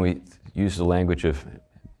 when we use the language of,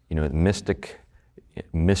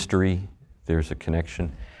 mystery, there's a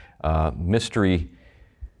connection. Mystery,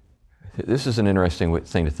 this is an interesting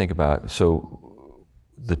thing to think about. So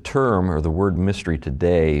the term or the word mystery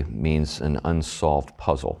today means an unsolved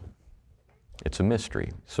puzzle. It's a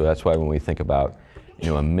mystery. So that's why when we think about,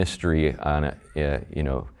 a mystery on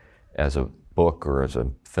as a book or as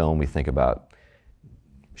a film, we think about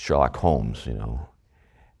Sherlock Holmes,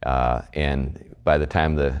 and by the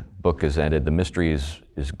time the book is ended, the mystery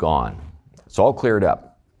is gone, It's all cleared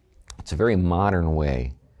up. It's a very modern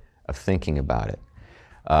way of thinking about it.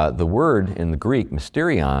 The word in the Greek,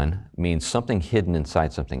 mysterion, means something hidden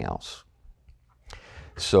inside something else.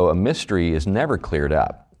 So a mystery is never cleared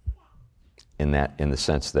up in the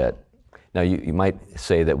sense that, now you might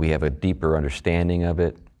say that we have a deeper understanding of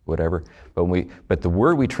it, whatever, but the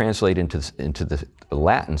word we translate into the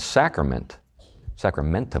Latin sacramentum,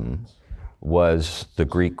 was the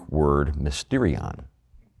Greek word mysterion.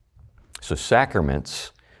 So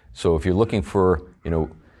sacraments, so if you're looking for,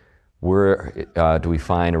 where do we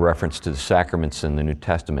find a reference to the sacraments in the New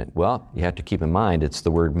Testament? Well, you have to keep in mind it's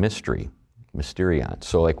the word mystery, mysterion.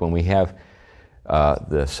 So like when we have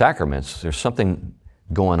the sacraments, there's something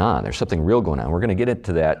going on. There's something real going on. We're going to get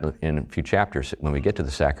into that in a few chapters when we get to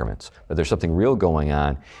the sacraments. But there's something real going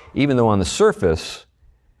on, even though on the surface,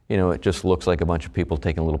 it just looks like a bunch of people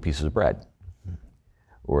taking little pieces of bread.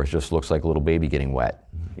 Or it just looks like a little baby getting wet.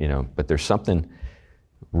 But there's something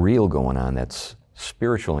real going on that's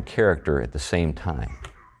spiritual in character at the same time.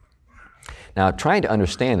 Now, trying to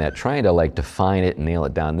understand that, trying to define it and nail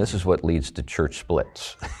it down, this is what leads to church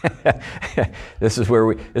splits. This is where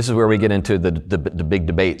we get into the big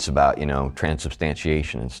debates about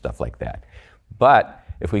transubstantiation and stuff like that. But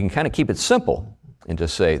if we can kind of keep it simple and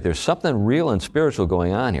just say there's something real and spiritual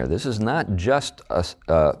going on here. This is not just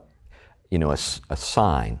a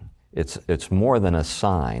sign. It's more than a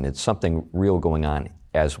sign. It's something real going on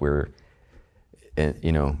as we're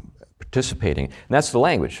participating. And that's the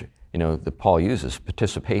language that Paul uses,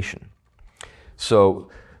 participation. So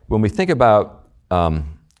when we think about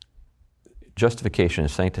justification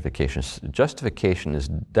and sanctification, justification is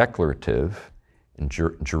declarative and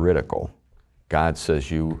juridical. God says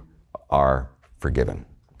you are forgiven.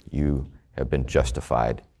 You have been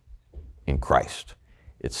justified in Christ.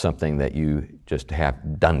 It's something that you just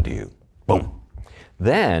have done to you. Boom.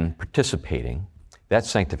 Then participating, that's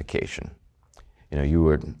sanctification. You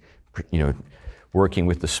were, working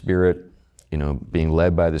with the Spirit, being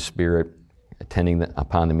led by the Spirit, attending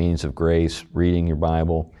upon the means of grace, reading your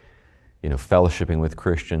Bible, fellowshipping with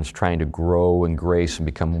Christians, trying to grow in grace and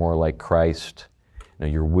become more like Christ.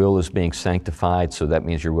 Your will is being sanctified, so that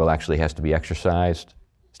means your will actually has to be exercised.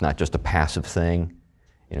 It's not just a passive thing.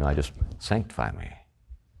 I just sanctify me.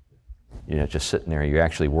 Just sitting there, you're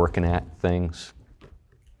actually working at things.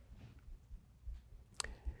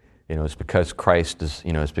 It's because Christ is,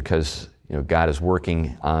 it's because, God is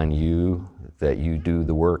working on you that you do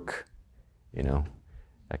the work,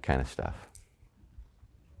 that kind of stuff.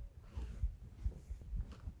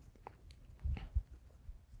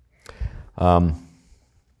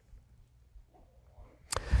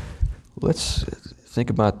 Let's think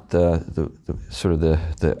about the sort of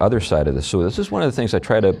the other side of this. So this is one of the things I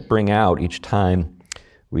try to bring out each time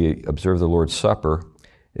we observe the Lord's Supper,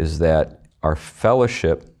 is that our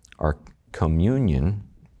fellowship, our communion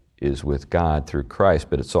is with God through Christ,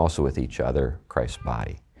 but it's also with each other, Christ's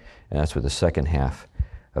body. And that's what the second half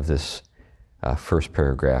of this first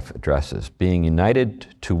paragraph addresses. Being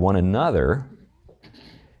united to one another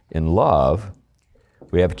in love,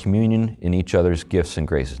 we have communion in each other's gifts and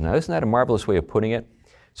graces. Now, isn't that a marvelous way of putting it?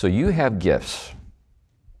 So you have gifts,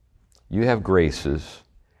 you have graces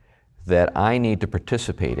that I need to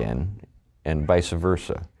participate in, and vice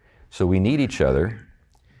versa. So we need each other,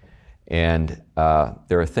 and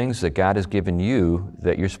there are things that God has given you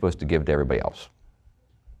that you're supposed to give to everybody else.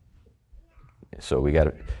 So we got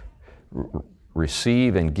to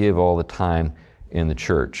receive and give all the time in the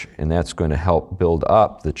church, and that's going to help build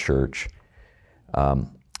up the church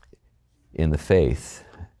in the faith.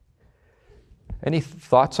 Any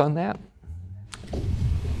thoughts on that?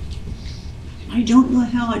 I don't know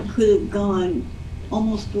how I could have gone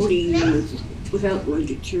almost 40 years without going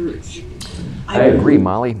to church. I agree,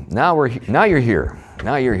 Molly. Now you're here.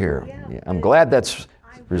 Now you're here. Yeah, I'm glad that's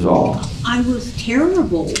resolved. I was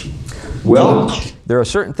terrible. Well, there are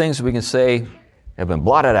certain things that we can say have been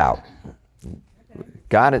blotted out.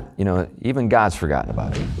 God, even God's forgotten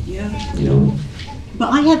about it. Yeah.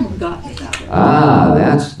 But I haven't forgotten about it.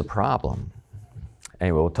 That's the problem.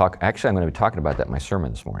 Anyway, we'll talk. Actually, I'm going to be talking about that in my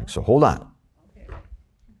sermon this morning, so hold on.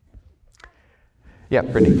 Yeah,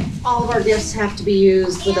 Brittany. All of our gifts have to be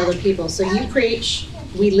used with other people. So you preach,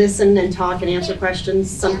 we listen and talk and answer questions.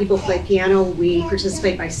 Some people play piano, we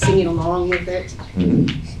participate by singing along with it.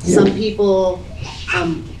 Mm-hmm. Some people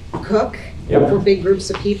cook for big groups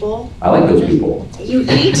of people. I like those people. You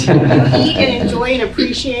eat and enjoy and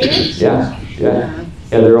appreciate it. Yeah.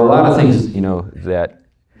 There are a lot of things, that.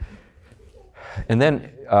 And then,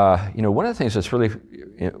 one of the things that's really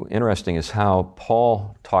interesting is how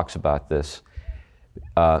Paul talks about this.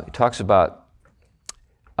 He talks about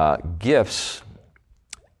gifts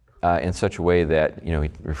in such a way that, he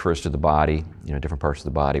refers to the body, different parts of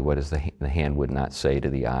the body. What does the hand would not say to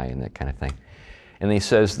the eye, and that kind of thing. And he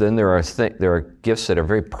says then there are gifts that are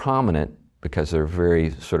very prominent because they're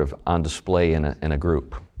very sort of on display in a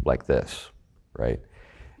group like this, right?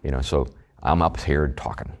 So I'm up here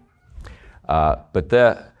talking. But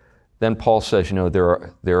then Paul says,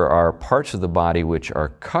 there are parts of the body which are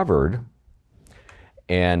covered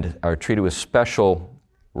and are treated with special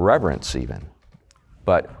reverence even,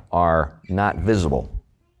 but are not visible.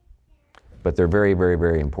 But they're very, very,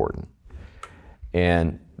 very important.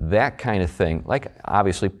 And that kind of thing, like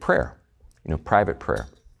obviously prayer, private prayer.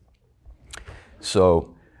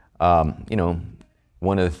 So,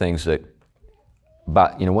 one of the things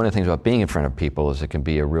about being in front of people is it can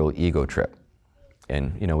be a real ego trip.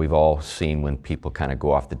 And, we've all seen when people kind of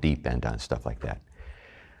go off the deep end on stuff like that.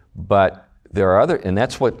 But there are and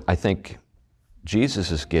that's what I think Jesus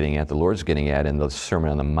is getting at, the Lord's getting at in the Sermon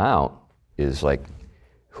on the Mount, is like,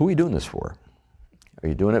 who are you doing this for? Are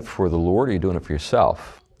you doing it for the Lord, or are you doing it for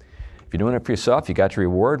yourself? If you're doing it for yourself, you got your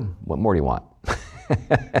reward. What more do you want?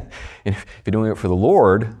 If you're doing it for the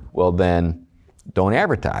Lord, well then, don't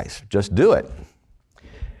advertise. Just do it.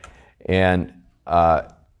 And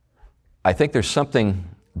I think there's something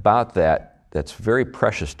about that that's very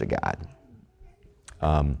precious to God.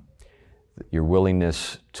 Your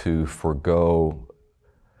willingness to forego.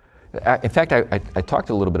 In fact, I talked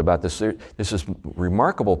a little bit about this. There's this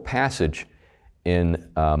remarkable passage in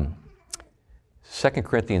 2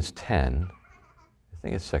 Corinthians 10. I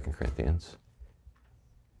think it's 2 Corinthians.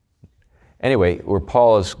 Anyway, where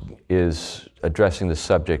Paul is addressing the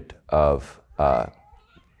subject of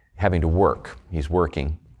having to work. He's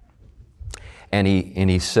working. And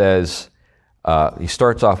he says, he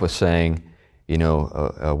starts off with saying,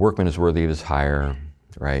 a workman is worthy of his hire,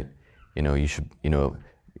 right? You should be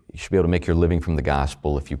able to make your living from the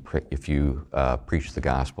gospel if you preach the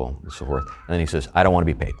gospel and so forth. And then he says, I don't want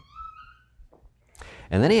to be paid.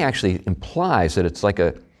 And then he actually implies that it's like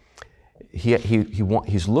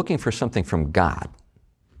he's looking for something from God,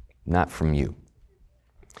 not from you.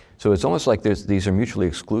 So it's almost like these are mutually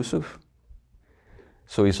exclusive.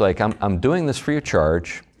 So he's like, I'm doing this free of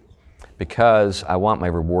charge because I want my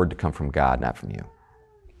reward to come from God, not from you.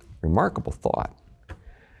 Remarkable thought.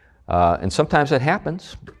 And sometimes that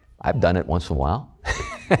happens. I've done it once in a while.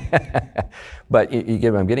 But you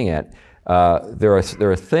get what I'm getting at. There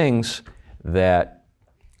are things that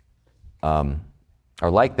are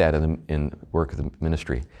like that in work of the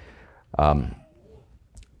ministry.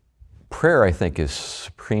 Prayer, I think, is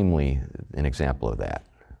supremely an example of that.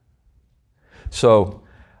 So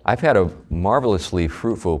I've had a marvelously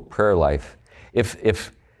fruitful prayer life.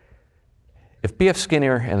 If B.F.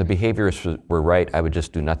 Skinner and the behaviorists were right, I would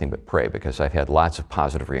just do nothing but pray, because I've had lots of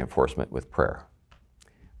positive reinforcement with prayer.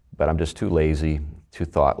 But I'm just too lazy, too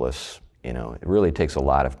thoughtless. It really takes a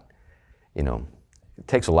lot of, it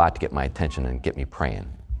takes a lot to get my attention and get me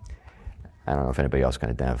praying. I don't know if anybody else can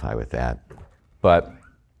identify with that. But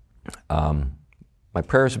my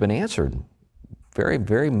prayers have been answered very,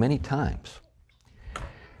 very many times.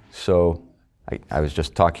 So I was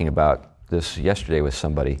just talking about this yesterday with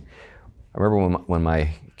somebody. I remember when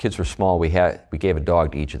my kids were small, we gave a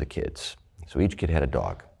dog to each of the kids. So each kid had a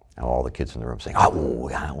dog. And all the kids in the room saying, "Oh,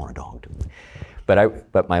 I want a dog too."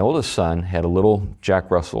 But my oldest son had a little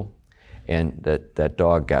Jack Russell, and that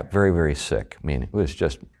dog got very, very sick. I mean, it was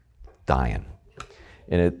just dying.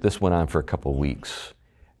 And this went on for a couple of weeks.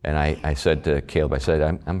 And I said to Caleb,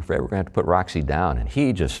 I'm afraid we're going to have to put Roxy down. And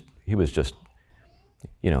he was just,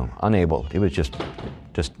 unable. It was just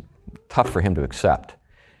tough for him to accept.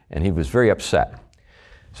 And he was very upset.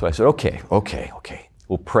 So I said, okay.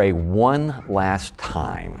 We'll pray one last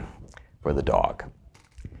time for the dog.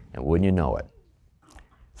 And wouldn't you know it,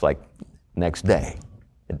 it's like next day,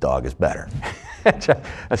 the dog is better. I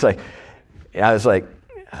was like,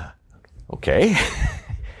 okay.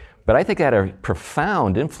 But I think that had a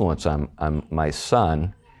profound influence on my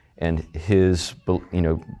son and his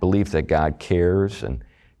belief that God cares and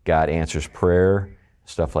God answers prayer,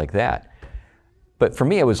 stuff like that. But for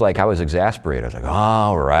me, it was like I was exasperated. I was like,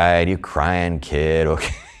 all right, you crying kid,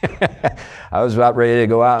 okay. I was about ready to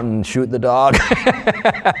go out and shoot the dog.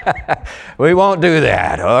 We won't do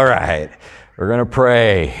that. All right, we're going to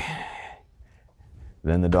pray.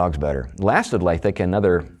 Then the dog's better. It lasted, I think,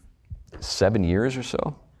 another 7 years or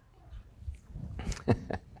so.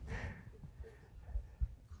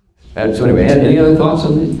 So anyway, any other thoughts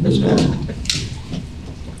on this?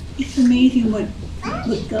 It's amazing what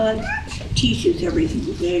God teaches every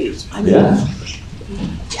single day. I mean,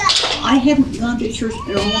 Yeah. I haven't gone to church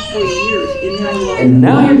in almost 40 years, and then I walked. And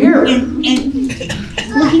now you're here.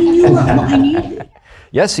 Well, he knew what I needed.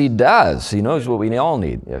 Yes, he does. He knows what we all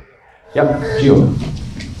need. Yep. Gio.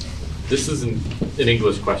 This isn't an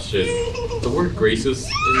English question. The word graces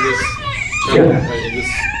in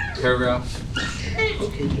this paragraph,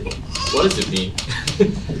 what does it mean?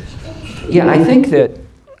 Yeah, I think that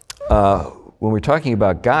when we're talking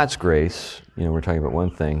about God's grace, we're talking about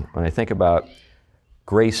one thing. When I think about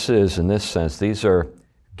graces in this sense, these are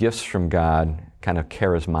gifts from God, kind of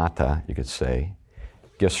charismata, you could say,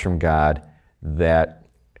 gifts from God that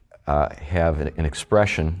have an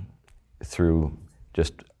expression through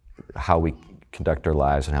just how we conduct our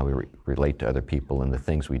lives and how we relate to other people and the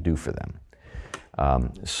things we do for them.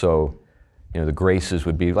 So, the graces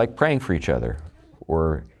would be like praying for each other,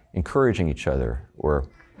 or encouraging each other, or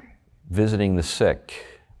visiting the sick,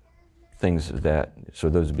 so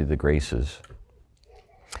those would be the graces.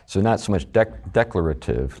 So not so much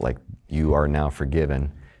declarative, like you are now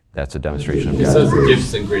forgiven. That's a demonstration of God. It says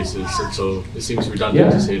gifts and graces, and so it seems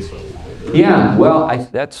redundant to say so. Yeah, well,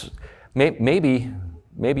 that's maybe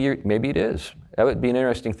it is. That would be an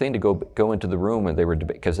interesting thing to go into the room and they were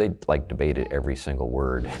because they debated every single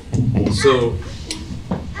word. So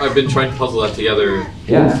I've been trying to puzzle that together.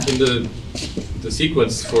 Yeah. In the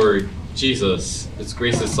sequence for Jesus, it's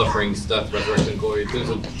graces, sufferings, death, resurrection, glory. There's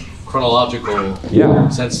a chronological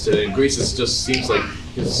sense to it. And graces just seems like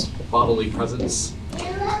his bodily presence.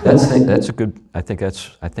 That's a good. I think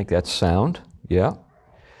that's sound. Yeah.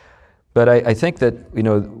 But I think that,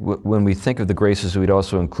 when we think of the graces, we'd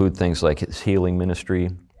also include things like his healing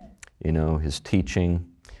ministry, his teaching,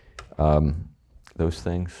 those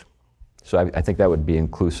things. So I think that would be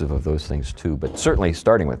inclusive of those things too, but certainly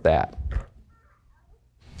starting with that.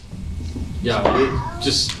 Yeah,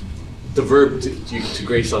 just the verb to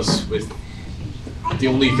grace us with, the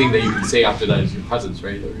only thing that you can say after that is your presence,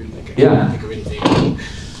 right? I can't think of anything.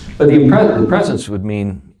 But the presence would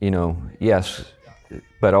mean, yes,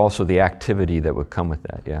 but also the activity that would come with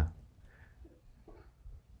that, yeah.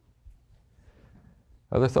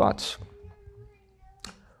 Other thoughts?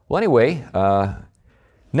 Well, anyway,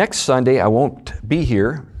 next Sunday I won't be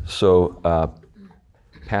here, so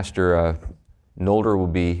Pastor Nolder will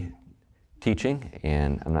be teaching,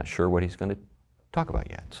 and I'm not sure what he's going to talk about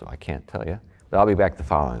yet, so I can't tell you. But I'll be back the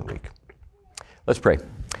following week. Let's pray.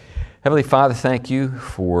 Heavenly Father, thank you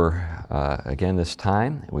for, again, this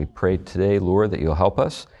time. We pray today, Lord, that you'll help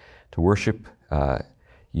us to worship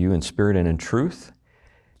you in spirit and in truth.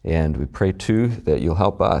 And we pray, too, that you'll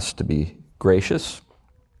help us to be gracious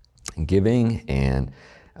and giving and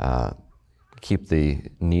keep the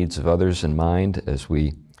needs of others in mind as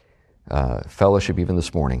we fellowship even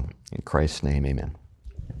this morning. In Christ's name, amen.